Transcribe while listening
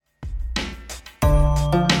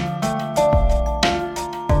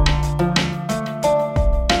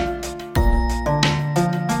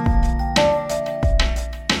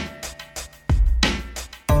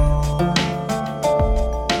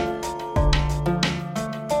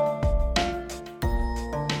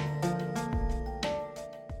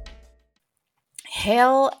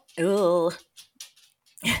Hail, ugh.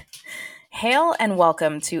 Hail and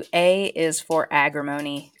welcome to A is for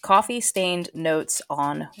Agrimony, coffee-stained notes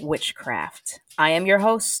on witchcraft. I am your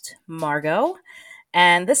host, Margot,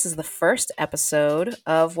 and this is the first episode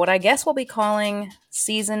of what I guess we'll be calling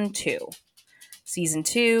Season 2. Season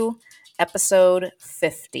 2, Episode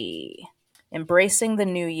 50. Embracing the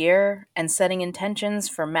new year and setting intentions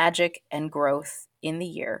for magic and growth in the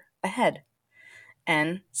year ahead.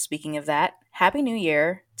 And speaking of that, Happy New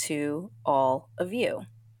Year to all of you.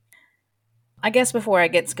 I guess before I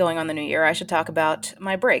get going on the new year, I should talk about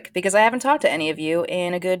my break because I haven't talked to any of you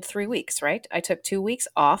in a good 3 weeks, right? I took 2 weeks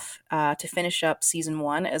off to finish up season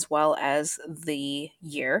one as well as the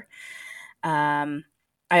year. I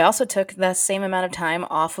also took the same amount of time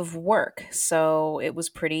off of work, so it was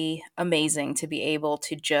pretty amazing to be able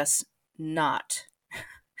to just not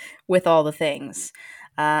with all the things.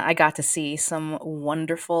 I got to see some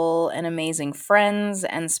wonderful and amazing friends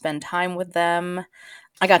and spend time with them.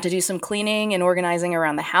 I got to do some cleaning and organizing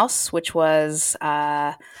around the house, which was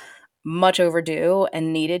much overdue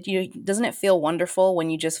and needed. Doesn't it feel wonderful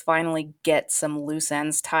when you just finally get some loose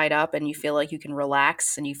ends tied up and you feel like you can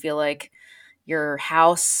relax and you feel like your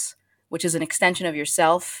house, which is an extension of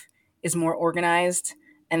yourself, is more organized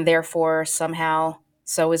and therefore somehow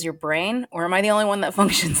so is your brain? Or am I the only one that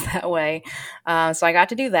functions that way? So I got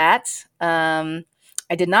to do that. I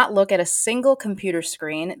did not look at a single computer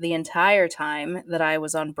screen the entire time that I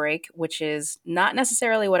was on break, which is not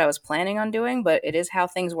necessarily what I was planning on doing, but it is how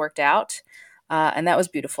things worked out. And that was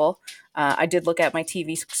beautiful. I did look at my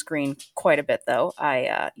TV screen quite a bit, though.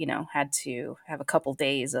 I, had to have a couple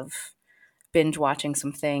days of binge watching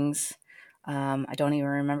some things. I don't even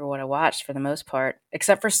remember what I watched for the most part,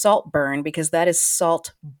 except for Saltburn, because that is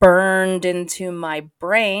salt burned into my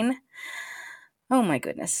brain. Oh my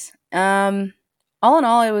goodness. All in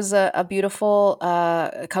all, it was a beautiful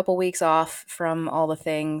a couple weeks off from all the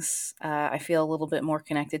things. I feel a little bit more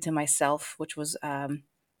connected to myself, which was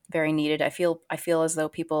very needed. I feel as though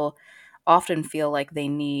people often feel like they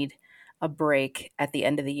need a break at the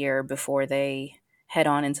end of the year before they head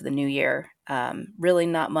on into the new year. Really,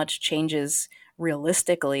 not much changes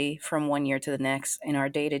realistically from one year to the next in our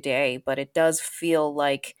day to day, but it does feel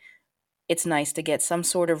like it's nice to get some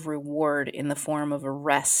sort of reward in the form of a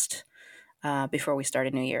rest before we start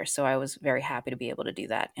a new year. So I was very happy to be able to do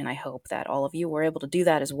that. And I hope that all of you were able to do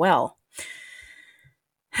that as well.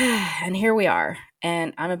 And here we are.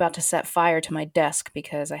 And I'm about to set fire to my desk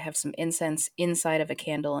because I have some incense inside of a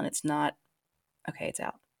candle and it's not. Okay, it's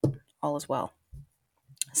out. All is well.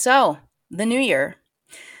 So, the new year.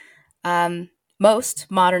 Most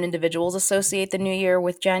modern individuals associate the new year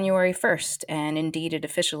with January 1st, and indeed it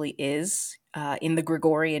officially is in the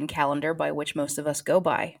Gregorian calendar by which most of us go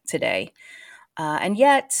by today. And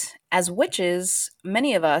yet, as witches,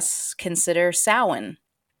 many of us consider Samhain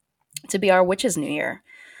to be our witches' new year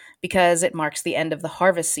because it marks the end of the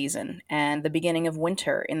harvest season and the beginning of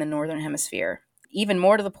winter in the Northern Hemisphere. Even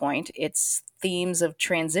more to the point, its themes of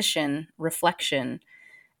transition, reflection,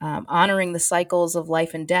 honoring the cycles of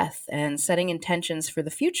life and death, and setting intentions for the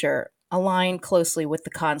future align closely with the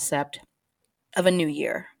concept of a new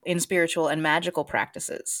year in spiritual and magical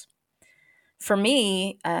practices. For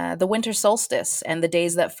me, the winter solstice and the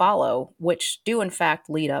days that follow, which do in fact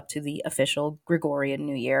lead up to the official Gregorian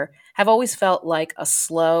New Year, have always felt like a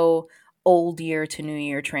slow old year to new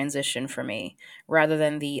year transition for me, rather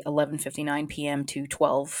than the 11:59 p.m. to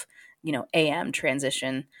 12, a.m.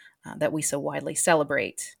 transition that we so widely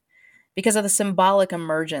celebrate. Because of the symbolic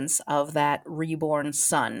emergence of that reborn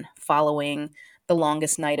sun following the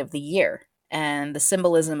longest night of the year, and the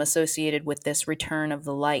symbolism associated with this return of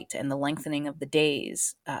the light and the lengthening of the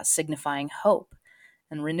days, signifying hope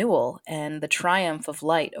and renewal and the triumph of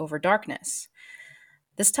light over darkness.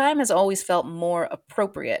 This time has always felt more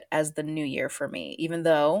appropriate as the new year for me, even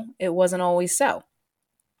though it wasn't always so.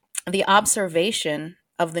 The observation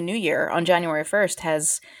of the new year on January 1st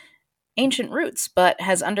has ancient roots, but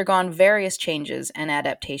has undergone various changes and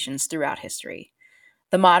adaptations throughout history.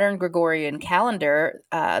 The modern Gregorian calendar,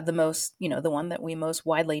 the one that we most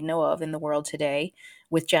widely know of in the world today,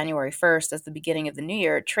 with January 1st as the beginning of the new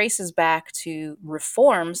year, traces back to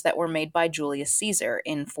reforms that were made by Julius Caesar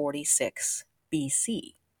in 46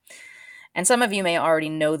 BC. And some of you may already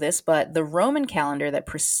know this, but the Roman calendar that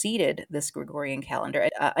preceded this Gregorian calendar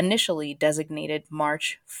initially designated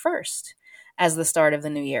March 1st as the start of the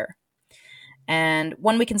new year. And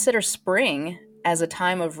when we consider spring as a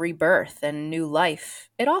time of rebirth and new life,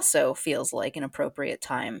 it also feels like an appropriate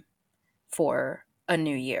time for a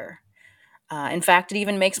new year. In fact, it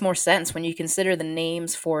even makes more sense when you consider the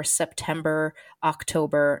names for September,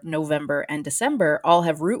 October, November, and December all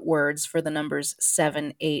have root words for the numbers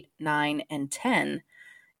 7, 8, 9, and 10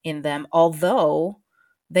 in them, although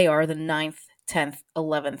they are the ninth, 10th,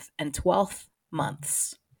 11th, and 12th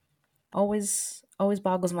months. Always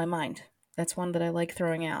boggles my mind. That's one that I like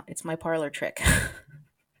throwing out. It's my parlor trick.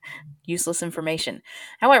 Useless information.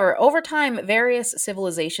 However, over time, various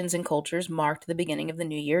civilizations and cultures marked the beginning of the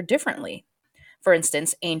new year differently. For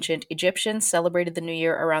instance, ancient Egyptians celebrated the new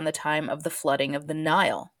year around the time of the flooding of the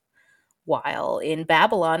Nile, while in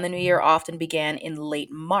Babylon, the new year often began in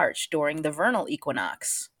late March during the vernal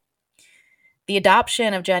equinox. The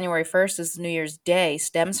adoption of January 1st as New Year's Day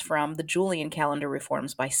stems from the Julian calendar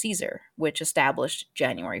reforms by Caesar, which established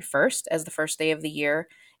January 1st as the first day of the year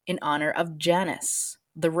in honor of Janus,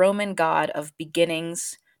 the Roman god of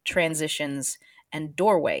beginnings, transitions, and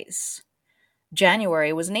doorways.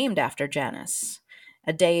 January was named after Janus,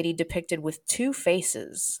 a deity depicted with two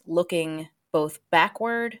faces, looking both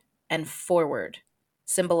backward and forward,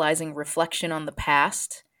 symbolizing reflection on the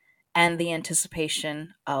past and the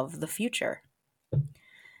anticipation of the future.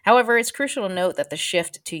 However, it's crucial to note that the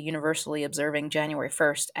shift to universally observing January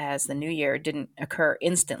 1st as the new year didn't occur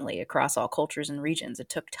instantly across all cultures and regions. It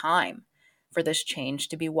took time for this change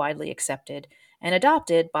to be widely accepted and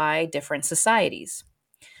adopted by different societies.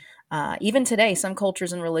 Even today, some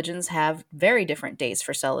cultures and religions have very different dates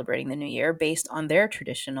for celebrating the new year based on their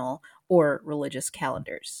traditional or religious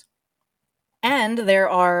calendars. And there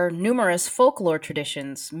are numerous folklore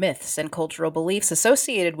traditions, myths, and cultural beliefs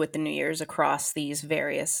associated with the New Year's across these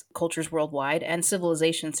various cultures worldwide and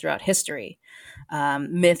civilizations throughout history.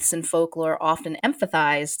 Myths and folklore often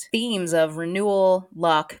emphasized themes of renewal,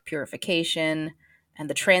 luck, purification, and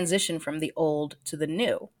the transition from the old to the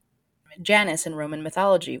new. Janus in Roman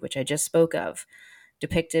mythology, which I just spoke of,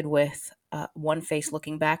 depicted with one face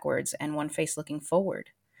looking backwards and one face looking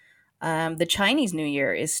forward. The Chinese New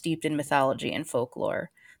Year is steeped in mythology and folklore.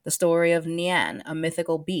 The story of Nian, a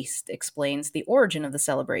mythical beast, explains the origin of the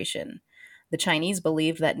celebration. The Chinese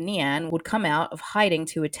believed that Nian would come out of hiding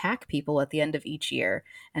to attack people at the end of each year,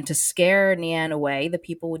 and to scare Nian away, the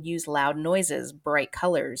people would use loud noises, bright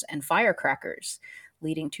colors, and firecrackers,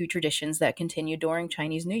 leading to traditions that continue during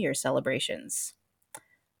Chinese New Year celebrations.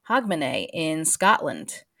 Hogmanay in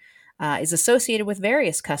Scotland is associated with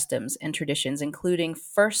various customs and traditions, including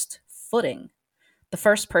first footing. The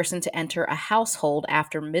first person to enter a household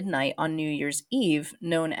after midnight on New Year's Eve,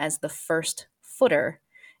 known as the first footer,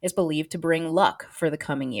 is believed to bring luck for the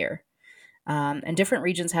coming year. And different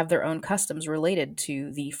regions have their own customs related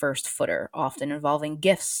to the first footer, often involving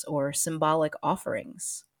gifts or symbolic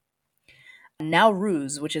offerings.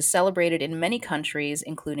 Nowruz, which is celebrated in many countries,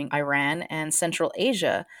 including Iran and Central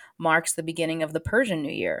Asia, marks the beginning of the Persian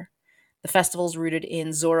New Year. The festival is rooted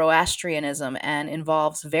in Zoroastrianism and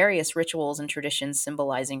involves various rituals and traditions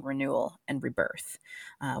symbolizing renewal and rebirth.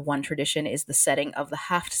 One tradition is the setting of the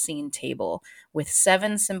Haft-Seen table, with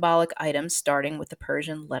 7 symbolic items starting with the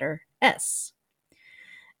Persian letter S.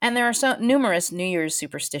 And there are numerous New Year's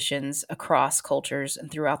superstitions across cultures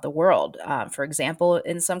and throughout the world. For example,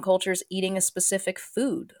 in some cultures, eating a specific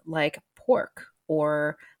food like pork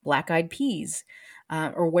or black-eyed peas,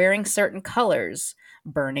 or wearing certain colors,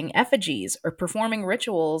 burning effigies, or performing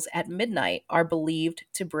rituals at midnight are believed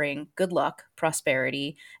to bring good luck,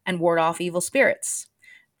 prosperity, and ward off evil spirits.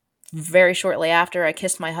 Very shortly after I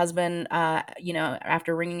kissed my husband,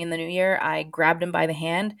 after ringing in the new year, I grabbed him by the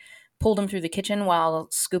hand, pulled him through the kitchen while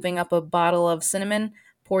scooping up a bottle of cinnamon,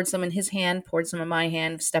 poured some in his hand, poured some in my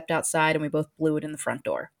hand, stepped outside, and we both blew it in the front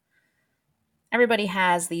door. Everybody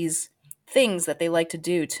has these things that they like to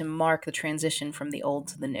do to mark the transition from the old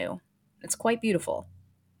to the new. It's quite beautiful.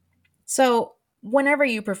 So, whenever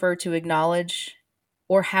you prefer to acknowledge,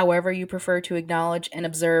 or however you prefer to acknowledge and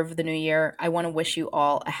observe the new year, I want to wish you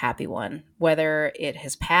all a happy one. Whether it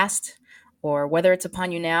has passed, or whether it's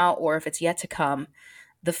upon you now, or if it's yet to come,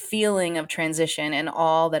 the feeling of transition and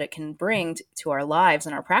all that it can bring to our lives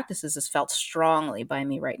and our practices is felt strongly by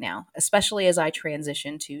me right now, especially as I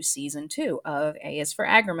transition to season 2 of A is for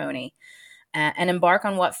Agrimony and embark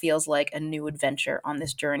on what feels like a new adventure on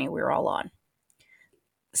this journey we're all on.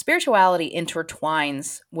 Spirituality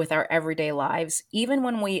intertwines with our everyday lives, even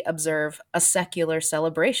when we observe a secular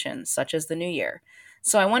celebration, such as the New Year.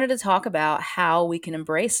 So I wanted to talk about how we can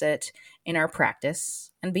embrace it in our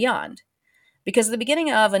practice and beyond. Because the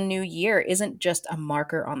beginning of a new year isn't just a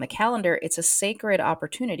marker on the calendar, it's a sacred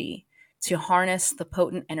opportunity to harness the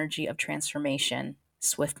potent energy of transformation,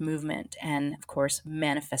 swift movement, and, of course,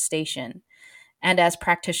 manifestation. And as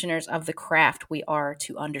practitioners of the craft, we are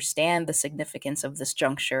to understand the significance of this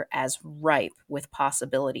juncture as ripe with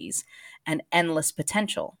possibilities and endless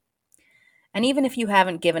potential. And even if you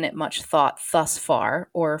haven't given it much thought thus far,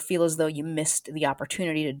 or feel as though you missed the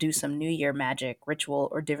opportunity to do some New Year magic, ritual,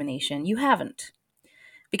 or divination, you haven't.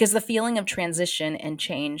 Because the feeling of transition and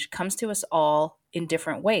change comes to us all in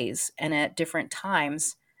different ways and at different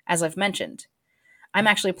times, as I've mentioned. I'm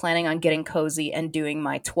actually planning on getting cozy and doing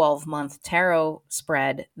my 12-month tarot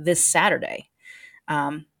spread this Saturday.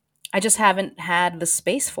 Um, I just haven't had the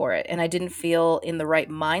space for it, and I didn't feel in the right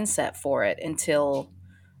mindset for it until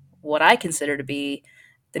what I consider to be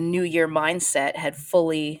the New Year mindset had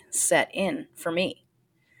fully set in for me.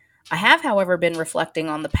 I have, however, been reflecting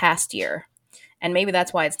on the past year, and maybe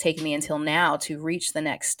that's why it's taken me until now to reach the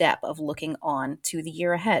next step of looking on to the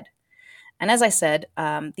year ahead. And as I said,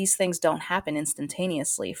 these things don't happen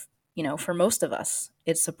instantaneously. For most of us,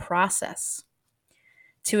 it's a process.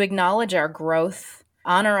 To acknowledge our growth,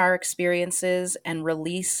 honor our experiences, and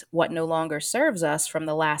release what no longer serves us from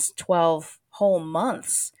the last 12 whole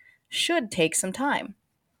months should take some time.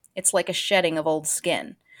 It's like a shedding of old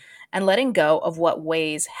skin and letting go of what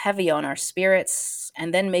weighs heavy on our spirits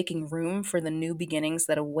and then making room for the new beginnings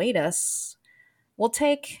that await us will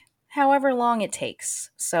take however long it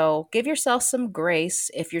takes. So give yourself some grace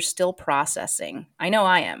if you're still processing. I know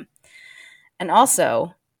I am. And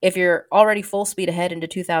also, if you're already full speed ahead into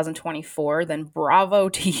 2024, then bravo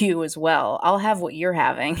to you as well. I'll have what you're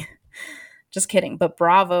having. Just kidding, but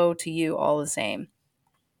bravo to you all the same.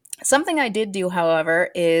 Something I did do, however,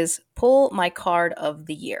 is pull my card of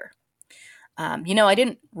the year. I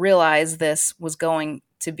didn't realize this was going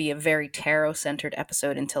to be a very tarot centered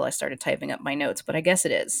episode until I started typing up my notes, but I guess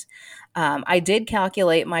it is. I did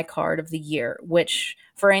calculate my card of the year, which,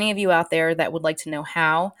 for any of you out there that would like to know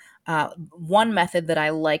how, one method that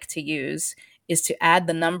I like to use is to add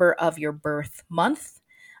the number of your birth month,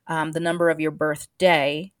 the number of your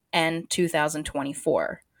birthday, and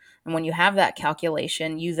 2024. And when you have that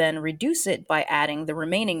calculation, you then reduce it by adding the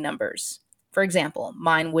remaining numbers. For example,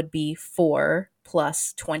 mine would be 4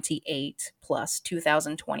 plus 28 plus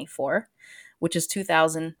 2024, which is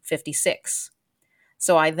 2056.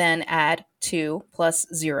 So I then add 2 plus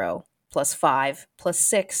 0 plus 5 plus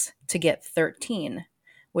 6 to get 13,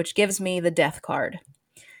 which gives me the death card,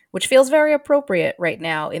 which feels very appropriate right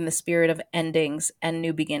now in the spirit of endings and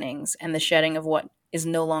new beginnings and the shedding of what is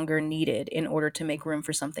no longer needed in order to make room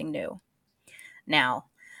for something new. Now,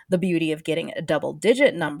 the beauty of getting a double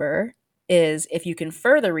digit number is if you can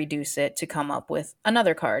further reduce it to come up with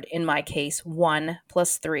another card. In my case, 1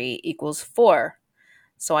 plus 3 equals 4.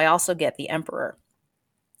 So I also get the Emperor.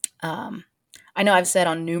 I know I've said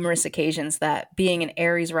on numerous occasions that being an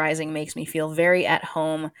Aries rising makes me feel very at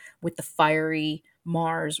home with the fiery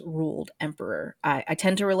Mars ruled Emperor. I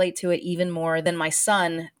tend to relate to it even more than my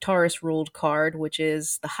Sun Taurus ruled card, which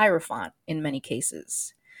is the Hierophant in many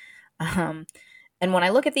cases. And when I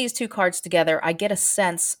look at these two cards together, I get a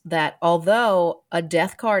sense that although a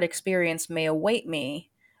death card experience may await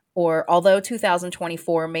me, or although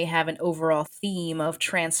 2024 may have an overall theme of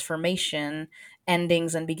transformation,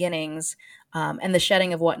 endings, and beginnings, and the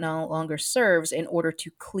shedding of what no longer serves in order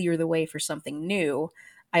to clear the way for something new,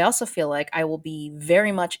 I also feel like I will be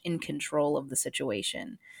very much in control of the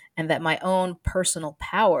situation, and that my own personal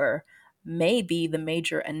power may be the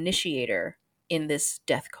major initiator in this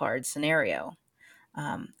death card scenario.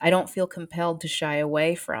 I don't feel compelled to shy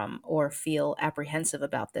away from or feel apprehensive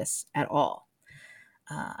about this at all.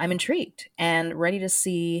 I'm intrigued and ready to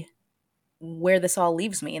see where this all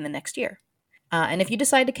leaves me in the next year. And if you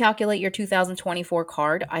decide to calculate your 2024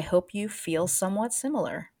 card, I hope you feel somewhat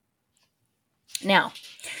similar. Now,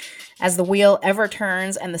 as the wheel ever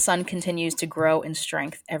turns and the sun continues to grow in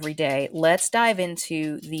strength every day, let's dive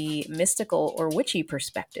into the mystical or witchy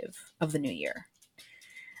perspective of the new year.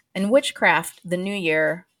 In witchcraft, the new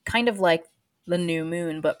year, kind of like the new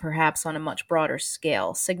moon, but perhaps on a much broader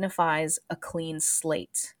scale, signifies a clean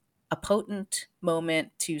slate, a potent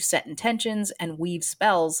moment to set intentions and weave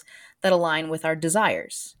spells that align with our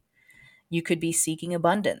desires. You could be seeking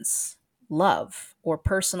abundance, love, or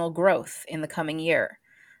personal growth in the coming year.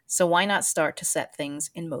 So why not start to set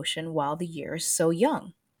things in motion while the year is so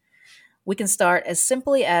young? We can start as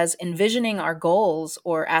simply as envisioning our goals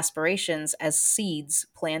or aspirations as seeds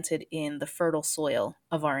planted in the fertile soil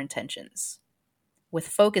of our intentions. With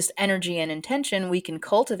focused energy and intention, we can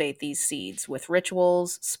cultivate these seeds with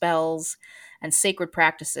rituals, spells, and sacred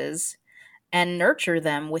practices, and nurture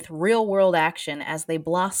them with real world action as they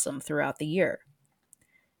blossom throughout the year.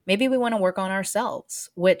 Maybe we want to work on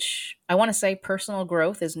ourselves, which I want to say personal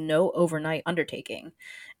growth is no overnight undertaking.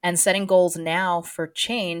 And setting goals now for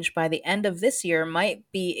change by the end of this year might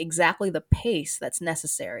be exactly the pace that's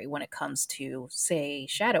necessary when it comes to, say,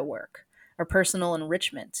 shadow work or personal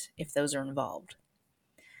enrichment, if those are involved.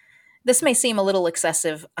 This may seem a little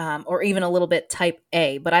excessive or even a little bit type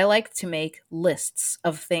A, but I like to make lists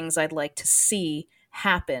of things I'd like to see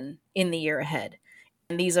happen in the year ahead.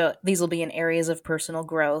 And these will be in areas of personal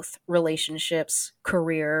growth, relationships,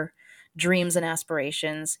 career, dreams and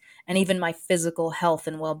aspirations, and even my physical health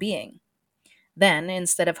and well-being. Then,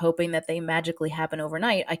 instead of hoping that they magically happen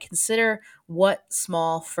overnight, I consider what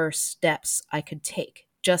small first steps I could take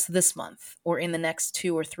just this month or in the next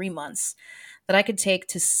 2 or 3 months that I could take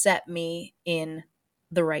to set me in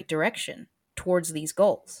the right direction towards these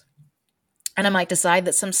goals. And I might decide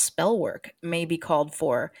that some spell work may be called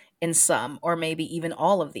for in some, or maybe even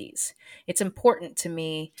all of these. It's important to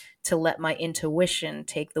me to let my intuition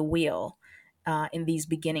take the wheel in these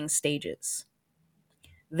beginning stages.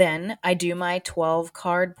 Then I do my 12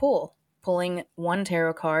 card pool, pulling one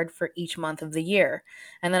tarot card for each month of the year.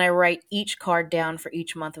 And then I write each card down for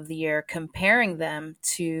each month of the year, comparing them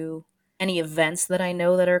to any events that I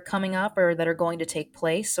know that are coming up or that are going to take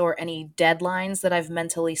place, or any deadlines that I've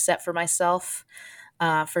mentally set for myself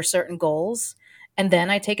for certain goals. And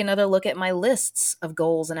then I take another look at my lists of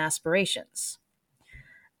goals and aspirations.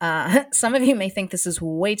 Some of you may think this is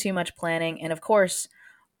way too much planning, and of course,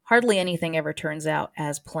 hardly anything ever turns out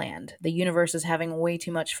as planned. The universe is having way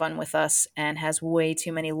too much fun with us and has way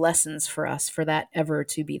too many lessons for us for that ever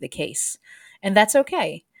to be the case. And that's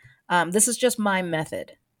okay. This is just my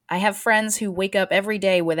method. I have friends who wake up every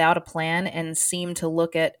day without a plan and seem to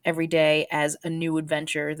look at every day as a new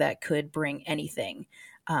adventure that could bring anything.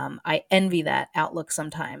 I envy that outlook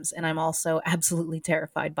sometimes, and I'm also absolutely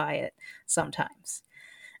terrified by it sometimes.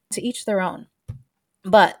 To each their own.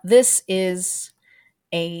 But this is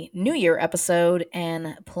a New Year episode,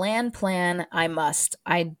 and plan, I must.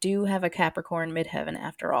 I do have a Capricorn midheaven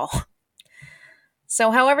after all.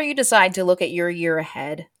 So, however, you decide to look at your year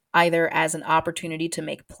ahead, either as an opportunity to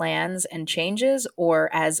make plans and changes or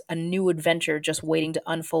as a new adventure just waiting to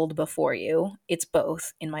unfold before you, it's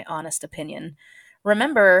both, in my honest opinion.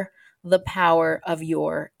 Remember the power of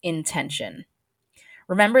your intention.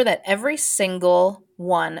 Remember that every single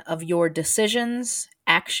one of your decisions,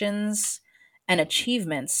 actions, and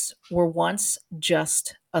achievements were once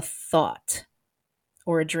just a thought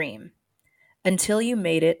or a dream until you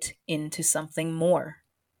made it into something more.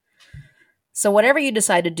 So, whatever you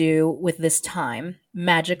decide to do with this time,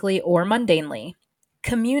 magically or mundanely,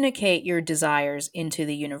 communicate your desires into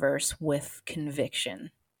the universe with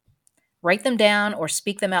conviction. Write them down or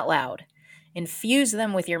speak them out loud. Infuse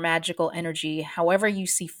them with your magical energy however you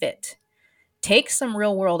see fit. Take some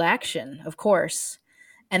real world action, of course,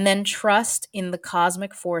 and then trust in the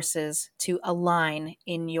cosmic forces to align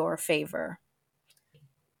in your favor.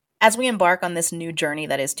 As we embark on this new journey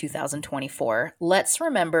that is 2024, let's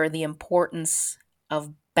remember the importance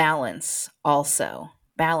of balance also.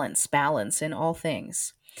 Balance in all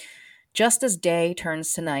things. Just as day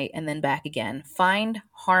turns to night and then back again, find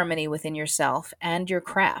harmony within yourself and your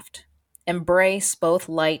craft. Embrace both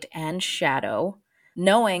light and shadow,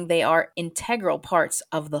 knowing they are integral parts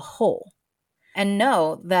of the whole. And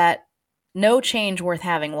know that no change worth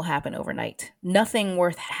having will happen overnight. Nothing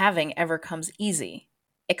worth having ever comes easy,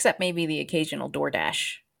 except maybe the occasional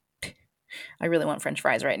DoorDash. I really want French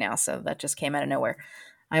fries right now, so that just came out of nowhere.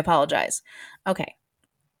 I apologize. Okay.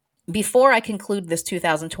 Before I conclude this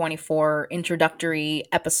 2024 introductory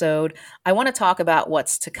episode, I want to talk about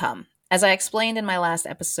what's to come. As I explained in my last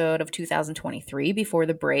episode of 2023 before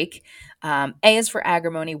the break, A is for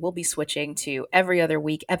Agrimony will be switching to every other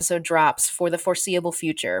week episode drops for the foreseeable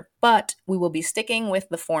future, but we will be sticking with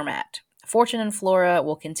the format. Fortune and Flora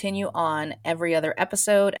will continue on every other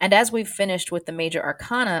episode, and as we've finished with the major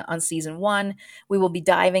arcana on season 1, we will be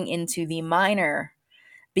diving into the minor,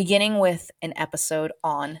 beginning with an episode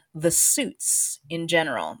on the suits in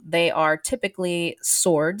general. They are typically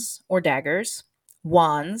swords or daggers,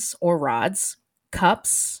 wands or rods,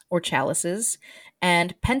 cups or chalices,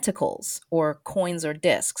 and pentacles or coins or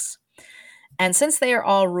discs. And since they are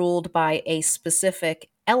all ruled by a specific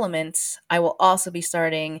element, I will also be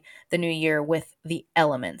starting the new year with the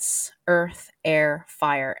elements: earth, air,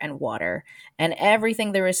 fire, and water, and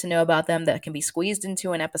everything there is to know about them that can be squeezed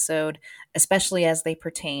into an episode, especially as they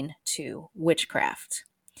pertain to witchcraft.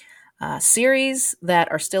 Series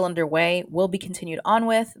that are still underway will be continued on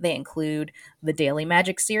with. They include the Daily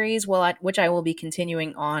Magic series, which I will be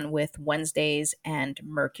continuing on with Wednesdays and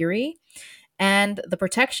Mercury, and the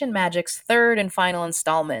Protection Magic's third and final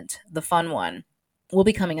installment, the fun one, will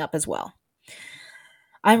be coming up as well.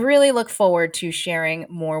 I really look forward to sharing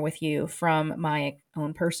more with you from my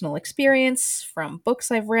own personal experience, from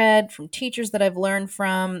books I've read, from teachers that I've learned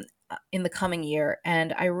from in the coming year.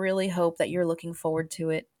 And I really hope that you're looking forward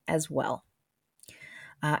to it as well.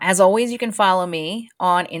 As always, you can follow me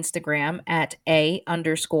on Instagram at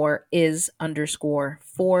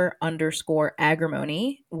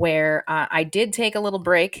a_is_for_agrimony, where I did take a little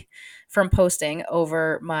break from posting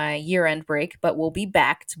over my year-end break, but we'll be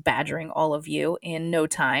back to badgering all of you in no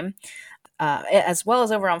time, as well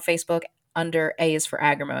as over on Facebook under A is for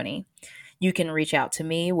Agrimony. You can reach out to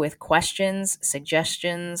me with questions,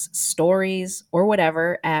 suggestions, stories, or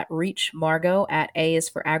whatever at reachmargot at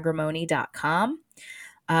aisforagrimony.com.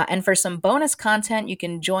 And for some bonus content, you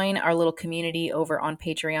can join our little community over on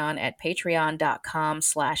Patreon at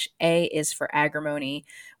patreon.com/A is for agrimony,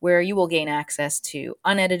 where you will gain access to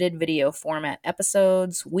unedited video format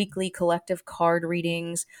episodes, weekly collective card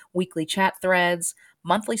readings, weekly chat threads,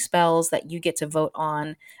 monthly spells that you get to vote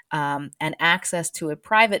on, and access to a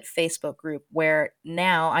private Facebook group where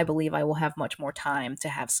now I believe I will have much more time to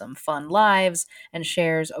have some fun lives and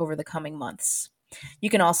shares over the coming months. You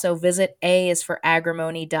can also visit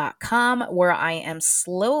aisforagrimony.com, where I am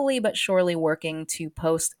slowly but surely working to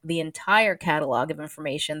post the entire catalog of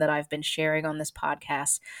information that I've been sharing on this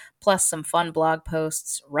podcast, plus some fun blog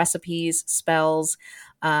posts, recipes, spells,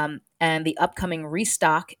 and the upcoming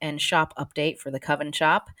restock and shop update for the Coven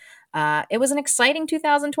Shop. It was an exciting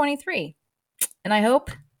 2023, and I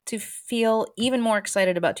hope to feel even more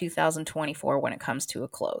excited about 2024 when it comes to a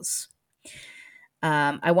close.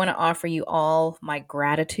 I want to offer you all my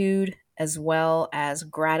gratitude, as well as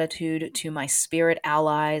gratitude to my spirit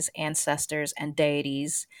allies, ancestors, and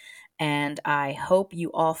deities. And I hope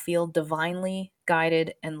you all feel divinely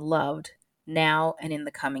guided and loved now and in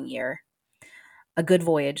the coming year. A good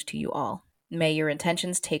voyage to you all. May your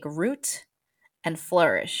intentions take root and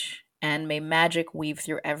flourish, and may magic weave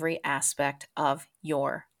through every aspect of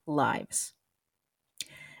your lives.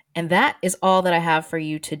 And that is all that I have for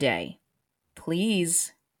you today.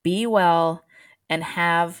 Please be well and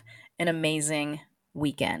have an amazing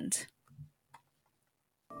weekend.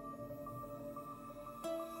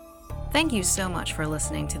 Thank you so much for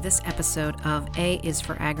listening to this episode of A is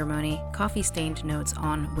for Agrimony, coffee-stained notes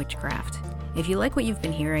on witchcraft. If you like what you've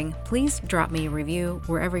been hearing, please drop me a review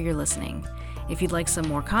wherever you're listening. If you'd like some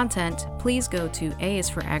more content, please go to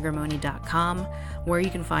aisforagrimony.com, where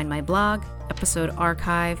you can find my blog, episode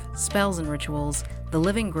archive, spells and rituals, the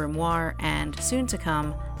Living Grimoire, and soon to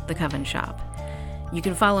come, the Coven Shop. You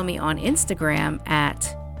can follow me on Instagram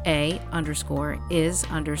at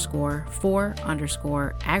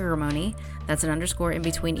a_is_for_agrimony. That's an underscore in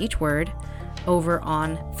between each word, over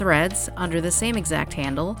on Threads under the same exact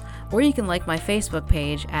handle, or you can like my Facebook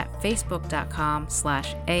page at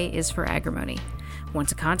facebook.com/aisforagrimony. Want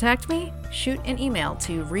to contact me? Shoot an email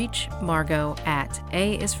to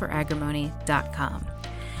reachmargot@aisforagrimony.com.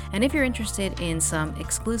 And if you're interested in some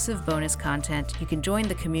exclusive bonus content, you can join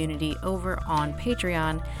the community over on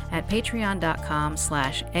Patreon at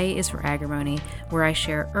patreon.com/aisforagrimony, where I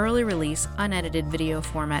share early release, unedited video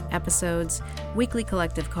format episodes, weekly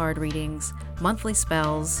collective card readings, monthly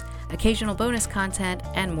spells, occasional bonus content,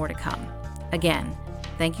 and more to come. Again,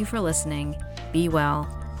 thank you for listening, be well,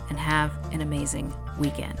 and have an amazing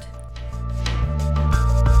weekend.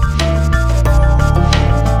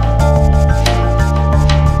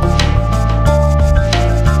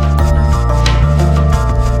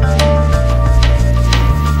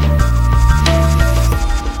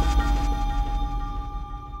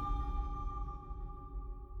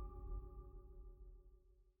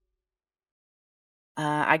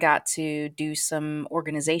 I got to do some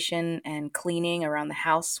organization and cleaning around the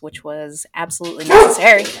house, which was absolutely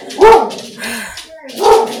necessary. Just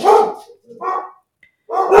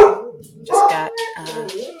got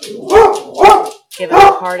given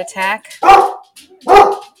a heart attack.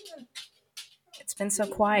 It's been so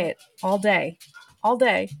quiet all day. All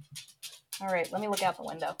day. All right, let me look out the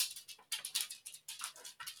window.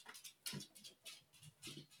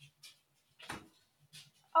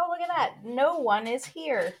 Oh, look at that. No one is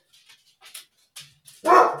here.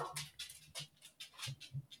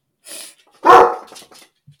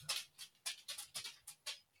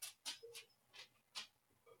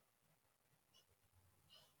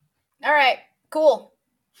 All right, cool.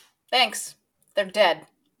 Thanks. They're dead.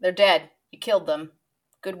 They're dead. You killed them.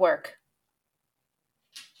 Good work.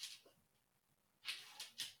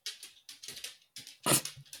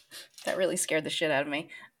 That really scared the shit out of me.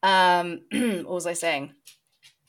 What was I saying?